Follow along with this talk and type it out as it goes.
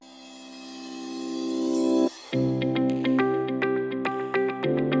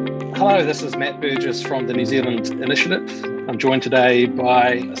Hello, this is Matt Burgess from the New Zealand Initiative. I'm joined today by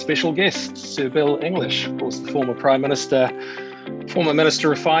a special guest, Sir Bill English, of course, the former Prime Minister, former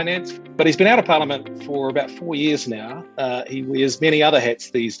Minister of Finance, but he's been out of Parliament for about 4 years now. He wears many other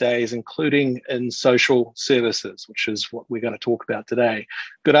hats these days, including in social services, which is what we're going to talk about today.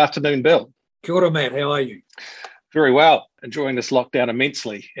 Good afternoon, Bill. Kia ora, Matt. How are you? Very well. Enjoying this lockdown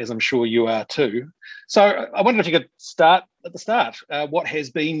immensely, as I'm sure you are too. So I wondered if you could start at the start. What has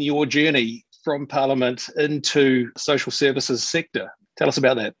been your journey from Parliament into social services sector? Tell us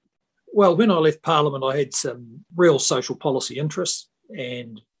about that. Well, when I left Parliament, I had some real social policy interests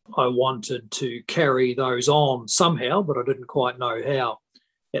and I wanted to carry those on somehow, but I didn't quite know how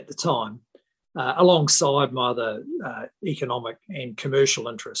at the time, alongside my other economic and commercial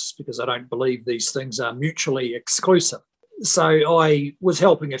interests, because I don't believe these things are mutually exclusive. So I was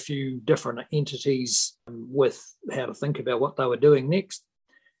helping a few different entities with how to think about what they were doing next,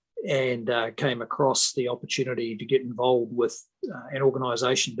 and came across the opportunity to get involved with an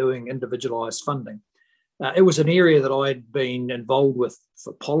organisation doing individualised funding. It was an area that I'd been involved with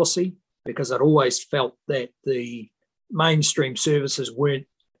for policy, because I'd always felt that the mainstream services weren't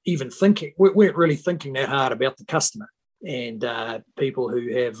really thinking that hard about the customer, and people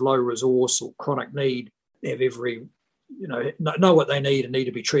who have low resource or chronic need have every know what they need and need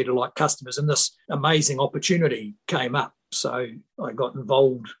to be treated like customers. And this amazing opportunity came up. So I got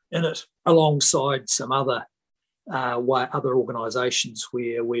involved in it alongside some other organisations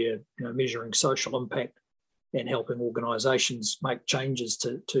where we're measuring social impact and helping organisations make changes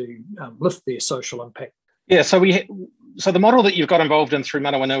to lift their social impact. Yeah, so the model that you've got involved in through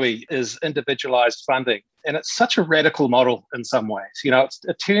Manawanui is individualised funding, and it's such a radical model in some ways.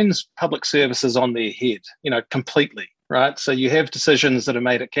 It turns public services on their head, completely, right? So you have decisions that are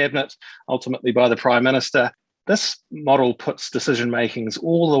made at Cabinet, ultimately by the Prime Minister. This model puts decision makings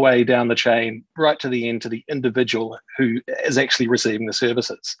all the way down the chain, right to the end, to the individual who is actually receiving the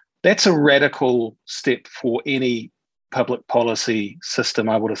services. That's a radical step for any public policy system,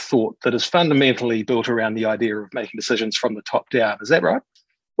 I would have thought, that is fundamentally built around the idea of making decisions from the top down. Is that right?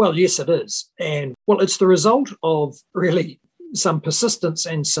 Well, yes, it is. And it's the result of really some persistence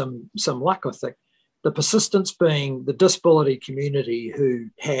and some luck, I think. The persistence being the disability community, who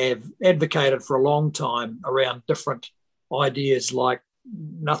have advocated for a long time around different ideas like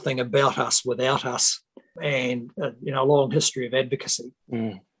nothing about us without us, and a long history of advocacy.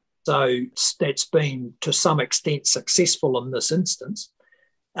 So that's been to some extent successful in this instance.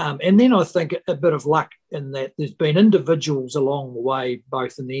 And then I think a bit of luck in that there's been individuals along the way,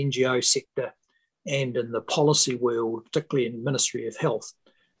 both in the NGO sector and in the policy world, particularly in the Ministry of Health,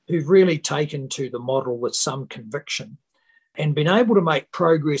 who've really taken to the model with some conviction and been able to make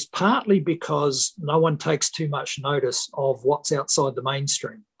progress, partly because no one takes too much notice of what's outside the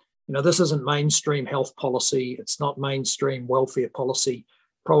mainstream. This isn't mainstream health policy. It's not mainstream welfare policy.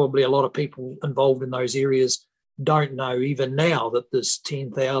 Probably a lot of people involved in those areas don't know even now that there's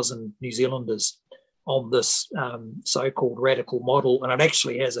 10,000 New Zealanders on this so-called radical model, and it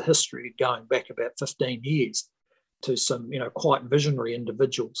actually has a history going back about 15 years to some quite visionary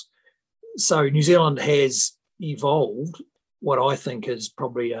individuals. So New Zealand has evolved what I think is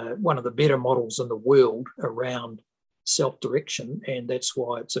probably one of the better models in the world around self-direction, and that's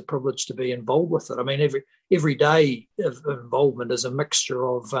why it's a privilege to be involved with it. I mean, every day of involvement is a mixture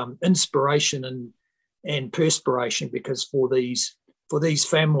of inspiration and perspiration, because for these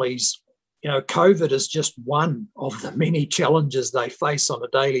families, COVID is just one of the many challenges they face on a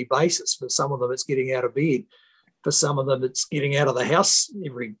daily basis. For some of them, it's getting out of bed. For some of them, it's getting out of the house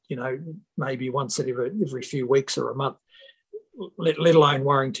maybe once every few weeks or a month, let alone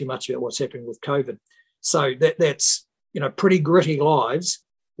worrying too much about what's happening with COVID. So that's pretty gritty lives,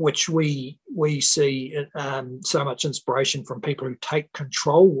 which we see so much inspiration from people who take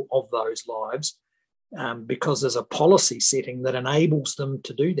control of those lives, because there's a policy setting that enables them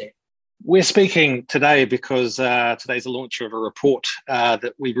to do that. We're speaking today because today's the launch of a report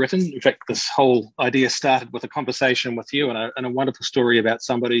that we've written. In fact, this whole idea started with a conversation with you and a wonderful story about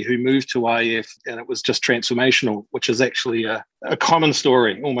somebody who moved to IF, and it was just transformational, which is actually a common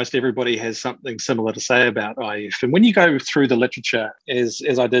story. Almost everybody has something similar to say about IF. And when you go through the literature, as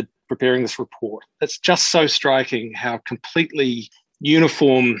I did preparing this report, it's just so striking how completely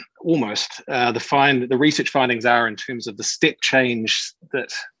uniform almost the research findings are in terms of the step change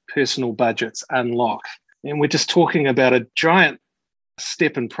that personal budgets unlock. And we're just talking about a giant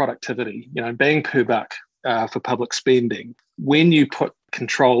step in productivity, bang per buck for public spending, when you put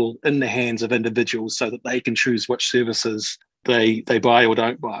control in the hands of individuals so that they can choose which services they buy or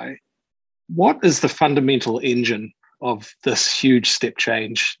don't buy. What is the fundamental engine of this huge step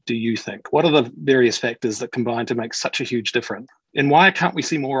change, do you think? What are the various factors that combine to make such a huge difference? And why can't we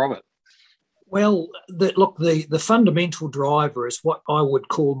see more of it? Well, the fundamental driver is what I would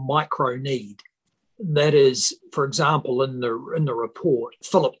call micro need. That is, for example, in the report,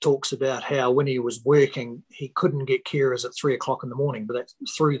 Philip talks about how when he was working, he couldn't get carers at 3:00 in the morning, but that's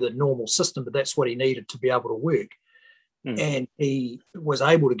through the normal system, but that's what he needed to be able to work. And he was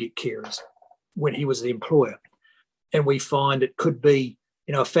able to get carers when he was the employer. And we find it could be,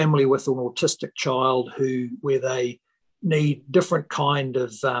 a family with an autistic child where they need different kind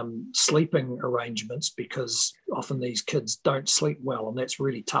of sleeping arrangements, because often these kids don't sleep well, and that's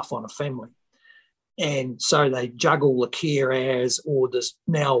really tough on a family. And so they juggle the care hours, or there's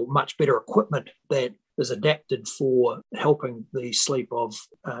now much better equipment that is adapted for helping the sleep of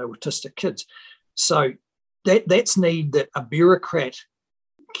autistic kids. So that's need that a bureaucrat,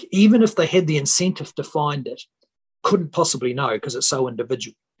 even if they had the incentive to find it, couldn't possibly know, because it's so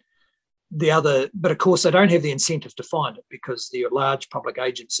individual. But of course, they don't have the incentive to find it, because the large public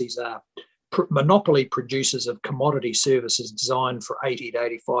agencies are monopoly producers of commodity services designed for 80 to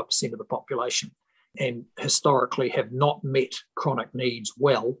 85% of the population, and historically have not met chronic needs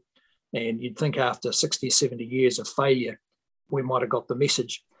well. And you'd think after 60 or 70 years of failure, we might have got the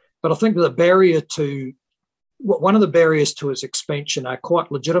message. But I think one of the barriers to its expansion are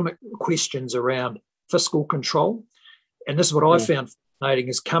quite legitimate questions around fiscal control. And this is what I found fascinating,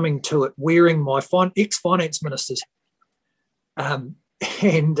 is coming to it wearing my ex-finance minister's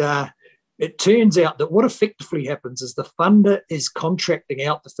it turns out that what effectively happens is the funder is contracting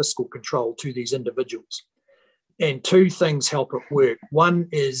out the fiscal control to these individuals. And two things help it work. One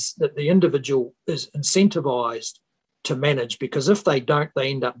is that the individual is incentivized to manage, because if they don't,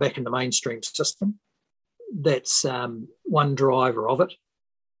 they end up back in the mainstream system. That's one driver of it.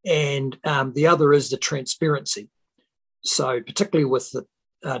 And the other is the transparency. So particularly with the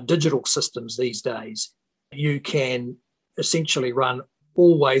digital systems these days, you can essentially run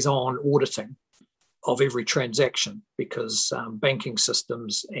always on auditing of every transaction, because banking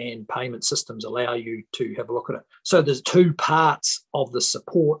systems and payment systems allow you to have a look at it. So there's two parts of the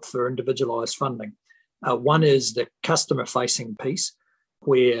support for individualised funding. One is the customer-facing piece,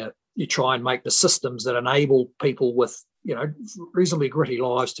 where you try and make the systems that enable people with reasonably gritty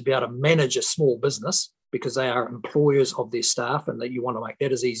lives to be able to manage a small business, because they are employers of their staff, and that you want to make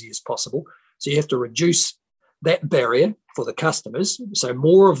that as easy as possible. So you have to reduce that barrier for the customers, so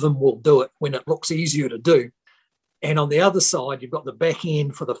more of them will do it when it looks easier to do. And on the other side, you've got the back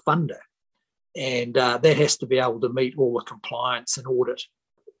end for the funder, and that has to be able to meet all the compliance and audit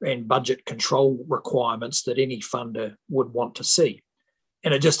and budget control requirements that any funder would want to see.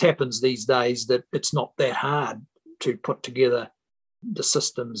 And it just happens these days that it's not that hard to put together the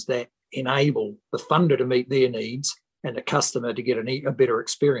systems that enable the funder to meet their needs and the customer to get a better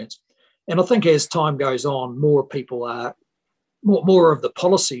experience. And I think as time goes on, more of the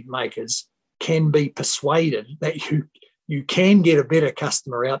policy makers can be persuaded that you can get a better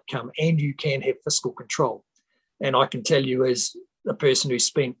customer outcome and you can have fiscal control. And I can tell you, as a person who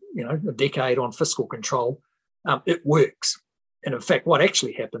spent a decade on fiscal control, it works. And in fact, what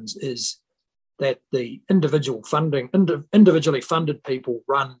actually happens is that the individually funded people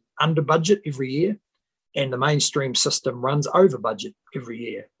run under budget every year, and the mainstream system runs over budget every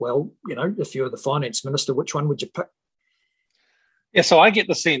year. Well, if you're the finance minister, which one would you pick? Yeah, so I get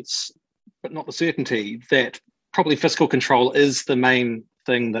the sense, but not the certainty, that probably fiscal control is the main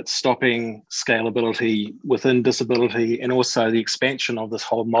thing that's stopping scalability within disability, and also the expansion of this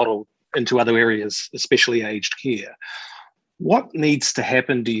whole model into other areas, especially aged care. What needs to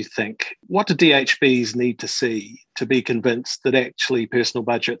happen, do you think? What do DHBs need to see to be convinced that actually personal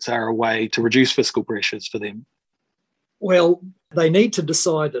budgets are a way to reduce fiscal pressures for them? Well, they need to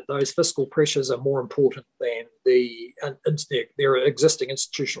decide that those fiscal pressures are more important than their existing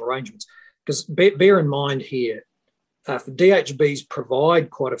institutional arrangements. Because bear in mind here, DHBs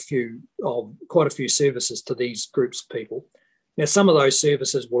provide quite a few services to these groups of people. Now, some of those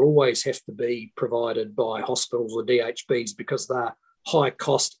services will always have to be provided by hospitals or DHBs, because they're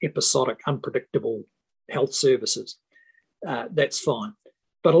high-cost, episodic, unpredictable health services. That's fine.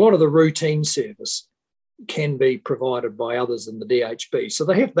 But a lot of the routine service can be provided by others than the DHB. So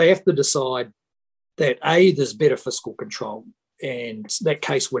they have to decide that, A, there's better fiscal control, and that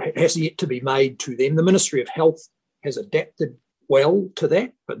case has yet to be made to them. The Ministry of Health has adapted well to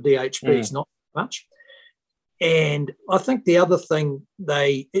that, but DHB's not much. And I think the other thing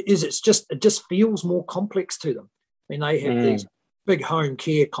it just feels more complex to them. I mean, they have these big home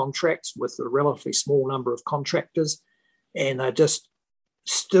care contracts with a relatively small number of contractors, and they're just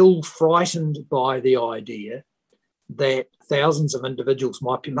still frightened by the idea that thousands of individuals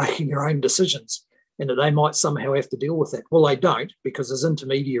might be making their own decisions and that they might somehow have to deal with that. Well, they don't, because there's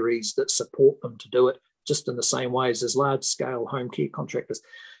intermediaries that support them to do it, just in the same way as there's large-scale home care contractors.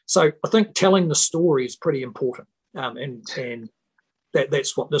 So I think telling the story is pretty important, and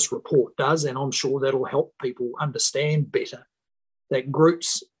that's what this report does, and I'm sure that'll help people understand better that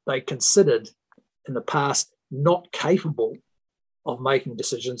groups they considered in the past not capable of making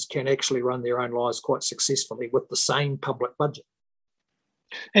decisions can actually run their own lives quite successfully with the same public budget.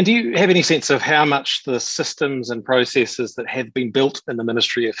 And do you have any sense of how much the systems and processes that have been built in the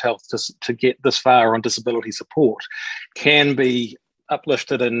Ministry of Health to get this far on disability support can be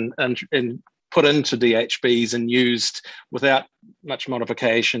uplifted and put into DHBs and used without much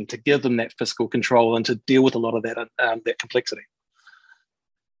modification to give them that fiscal control and to deal with a lot of that complexity?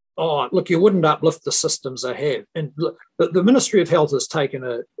 Oh, look, you wouldn't uplift the systems they have. And look, the Ministry of Health has taken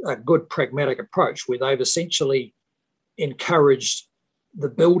a good pragmatic approach where they've essentially encouraged the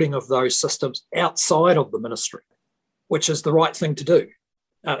building of those systems outside of the ministry, which is the right thing to do.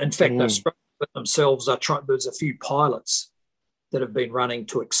 In fact, they've struck themselves. There's a few pilots that have been running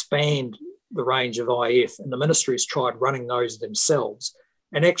to expand the range of IF, and the ministry's tried running those themselves.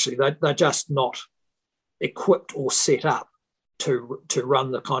 And actually, they're just not equipped or set up to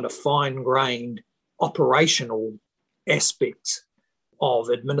run the kind of fine-grained operational aspects of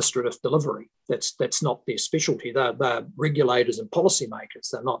administrative delivery. That's not their specialty. They're regulators and policymakers.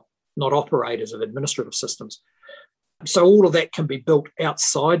 They're not operators of administrative systems. So all of that can be built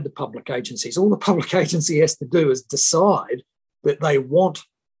outside the public agencies. All the public agency has to do is decide that they want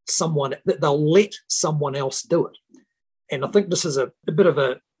someone, that they'll let someone else do it. And I think this is a bit of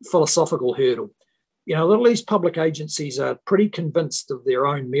a philosophical hurdle. You know, a lot of these public agencies are pretty convinced of their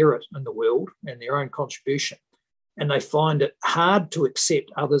own merit in the world and their own contribution. And they find it hard to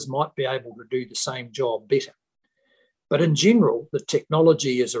accept others might be able to do the same job better. But in general, the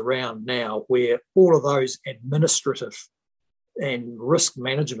technology is around now where all of those administrative and risk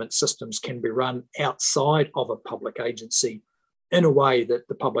management systems can be run outside of a public agency in a way that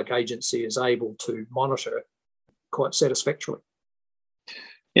the public agency is able to monitor it quite satisfactorily.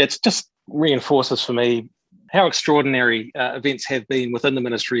 Yeah, it just reinforces for me how extraordinary events have been within the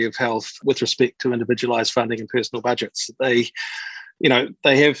Ministry of Health with respect to individualised funding and personal budgets. They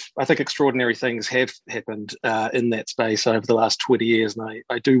have, I think, extraordinary things have happened in that space over the last 20 years, and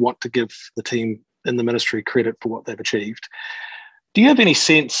I do want to give the team in the ministry credit for what they've achieved. Do you have any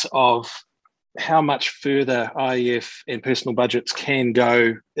sense of how much further IEF and personal budgets can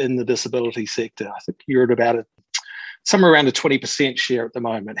go in the disability sector? I think you're at about somewhere around a 20% share at the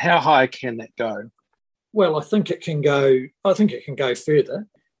moment. How high can that go? Well, I think it can go further.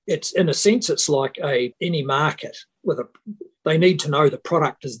 It's, in a sense, it's like any market they need to know the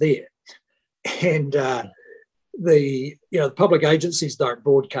product is there. And the public agencies don't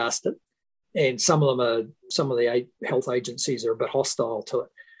broadcast it. And some of the health agencies are a bit hostile to it.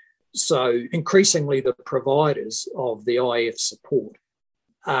 So increasingly the providers of the IF support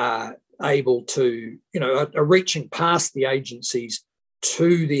are able to, are reaching past the agencies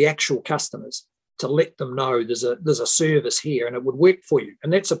to the actual customers to let them know there's a service here and it would work for you.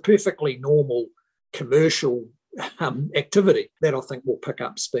 And that's a perfectly normal commercial activity that I think will pick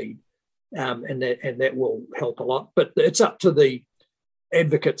up speed, and that will help a lot. But it's up to the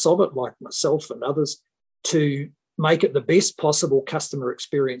advocates of it, like myself and others, to make it the best possible customer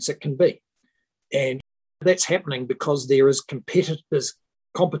experience it can be. And that's happening because there's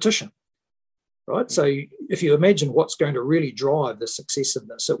competition, right? So if you imagine what's going to really drive the success of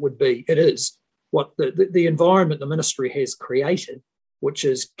this, it is what the environment the ministry has created, which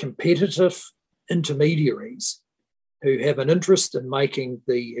is competitive intermediaries who have an interest in making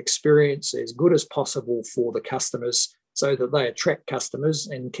the experience as good as possible for the customers so that they attract customers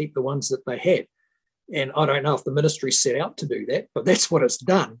and keep the ones that they have. And I don't know if the ministry set out to do that, but that's what it's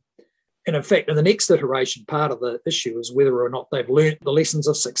done. And in fact, in the next iteration, part of the issue is whether or not they've learned the lessons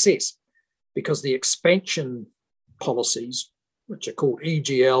of success, because the expansion policies, which are called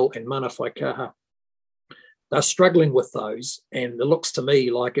EGL and Mana Whaikaha, they're struggling with those. And it looks to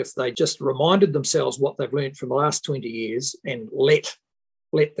me like if they just reminded themselves what they've learned from the last 20 years and let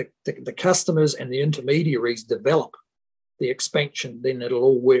the customers and the intermediaries develop the expansion, then it'll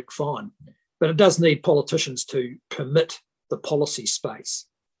all work fine. But it does need politicians to permit the policy space.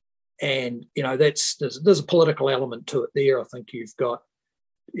 And, there's a political element to it there. I think you've got,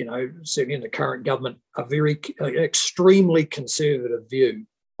 certainly in the current government, an extremely conservative view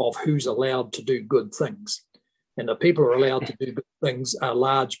of who's allowed to do good things. And the people who are allowed to do good things are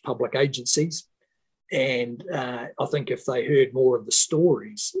large public agencies. And I think if they heard more of the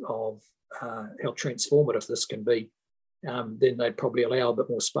stories of how transformative this can be, then they'd probably allow a bit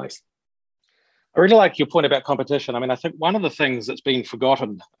more space. I really like your point about competition. I mean, I think one of the things that's been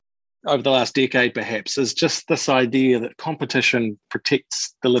forgotten over the last decade, perhaps, is just this idea that competition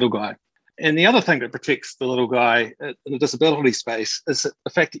protects the little guy. And the other thing that protects the little guy in the disability space is the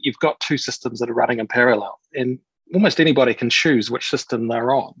fact that you've got two systems that are running in parallel, and almost anybody can choose which system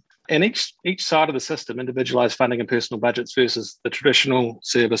they're on. And each side of the system, individualised funding and personal budgets versus the traditional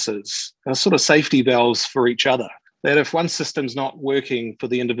services, are sort of safety valves for each other. That if one system's not working for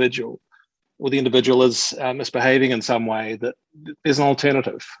the individual, or the individual is misbehaving in some way, that there's an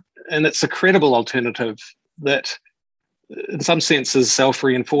alternative. And it's a credible alternative that in some sense is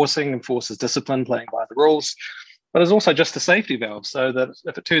self-reinforcing, enforces discipline, playing by the rules, but is also just a safety valve so that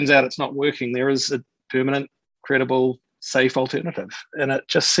if it turns out it's not working, there is a permanent, credible, safe alternative. And it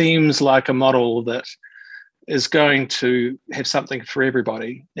just seems like a model that is going to have something for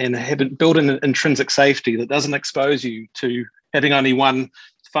everybody and build an intrinsic safety that doesn't expose you to having only one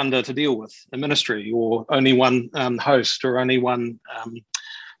funder to deal with, a ministry, or only one host, or only one,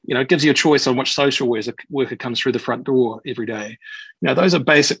 it gives you a choice on which social worker comes through the front door every day. Those are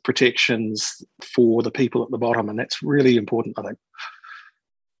basic protections for the people at the bottom, and that's really important, I think.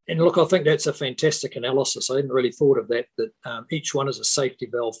 And look, I think that's a fantastic analysis. I hadn't really thought of that each one is a safety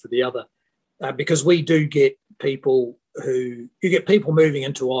valve for the other, because we do get people moving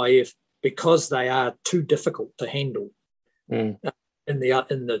into IF because they are too difficult to handle. In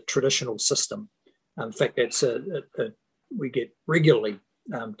the traditional system. In fact, that's we get regularly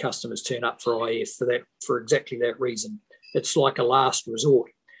customers turn up for IF for exactly that reason. It's like a last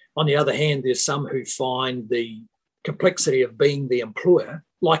resort. On the other hand, there's some who find the complexity of being the employer,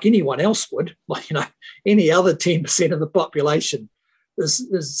 like anyone else would, any other 10% of the population.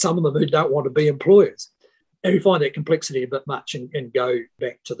 There's some of them who don't want to be employers, and who find that complexity a bit much and go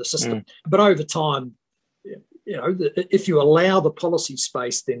back to the system. But over time, if you allow the policy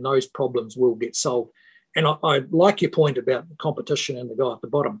space, then those problems will get solved. And I like your point about the competition and the guy at the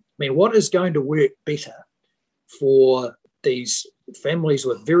bottom. I mean, what is going to work better for these families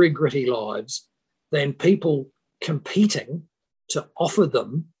with very gritty lives than people competing to offer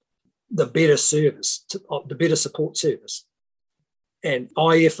them the better service, the better support service? And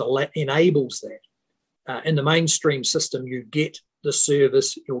IF enables that. In the mainstream system, you get the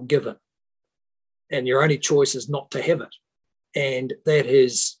service you're given, and your only choice is not to have it. And that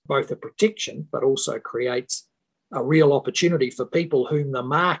is both a protection, but also creates a real opportunity for people whom the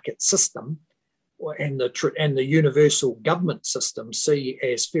market system and the universal government system see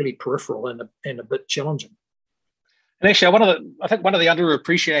as fairly peripheral and a bit challenging. And actually, I think one of the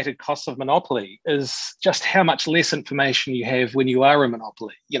underappreciated costs of monopoly is just how much less information you have when you are a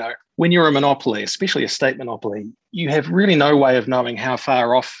monopoly. When you're a monopoly, especially a state monopoly, you have really no way of knowing how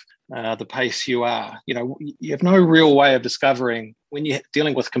far off the pace you are. You have no real way of discovering, when you're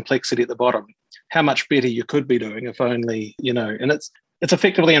dealing with complexity at the bottom, how much better you could be doing if only, and it's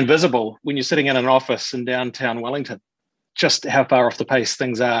effectively invisible when you're sitting in an office in downtown Wellington, just how far off the pace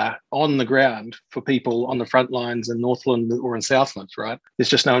things are on the ground for people on the front lines in Northland or in Southland, right? There's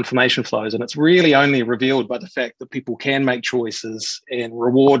just no information flows. And it's really only revealed by the fact that people can make choices and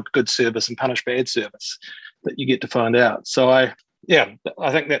reward good service and punish bad service that you get to find out. So I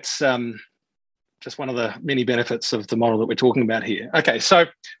think that's just one of the many benefits of the model that we're talking about here. Okay, so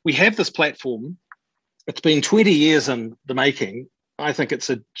we have this platform. It's been 20 years in the making. I think it's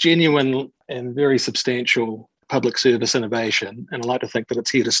a genuine and very substantial public service innovation, and I like to think that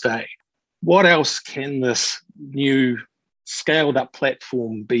it's here to stay. What else can this new scaled up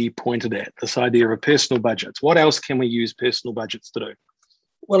platform be pointed at, this idea of personal budgets? What else can we use personal budgets to do?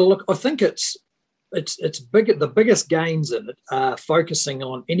 Well, look, I think it's big. The biggest gains in it are focusing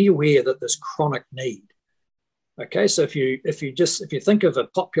on anywhere that there's chronic need. Okay, so if you think of a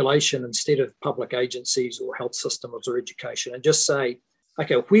population instead of public agencies or health systems or education, and just say,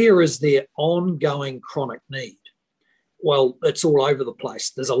 okay, where is there ongoing chronic need? Well, it's all over the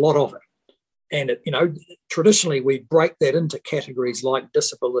place. There's a lot of it, and traditionally we break that into categories like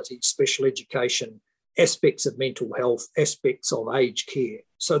disability, special education, aspects of mental health, aspects of aged care.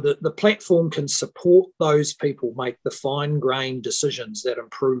 So that the platform can support those people make the fine-grained decisions that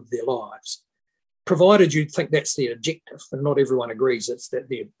improve their lives, provided you think that's the objective. And not everyone agrees that's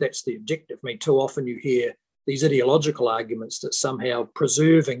the objective. I mean, too often you hear these ideological arguments that somehow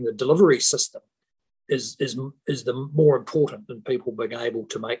preserving the delivery system is the more important than people being able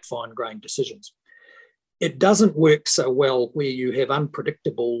to make fine-grained decisions. It doesn't work so well where you have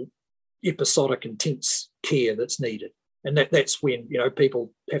unpredictable, episodic, intense care that's needed. And that's when,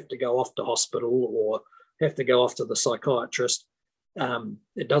 people have to go off to hospital or have to go off to the psychiatrist.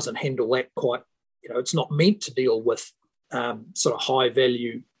 It doesn't handle that quite, it's not meant to deal with sort of high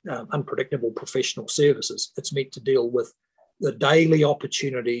value, unpredictable professional services. It's meant to deal with the daily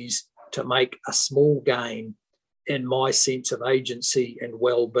opportunities to make a small gain in my sense of agency and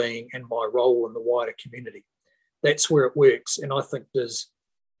well-being and my role in the wider community. That's where it works. And I think there's,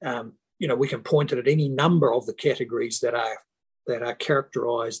 we can point it at any number of the categories that are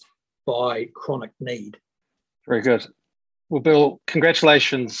characterised by chronic need. Very good. Well, Bill,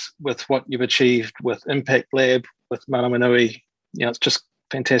 congratulations with what you've achieved with Impact Lab, with Manamanui. It's just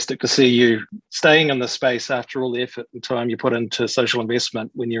fantastic to see you staying in this space after all the effort and time you put into social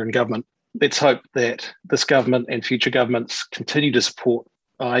investment when you're in government. Let's hope that this government and future governments continue to support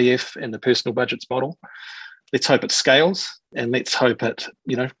IEF and the personal budgets model. Let's hope it scales, and let's hope it,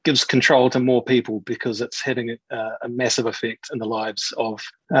 gives control to more people, because it's having a massive effect in the lives of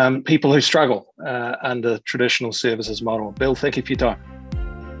people who struggle under traditional services model. Bill, thank you for your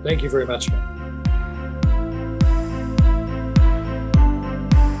time. Thank you very much, man.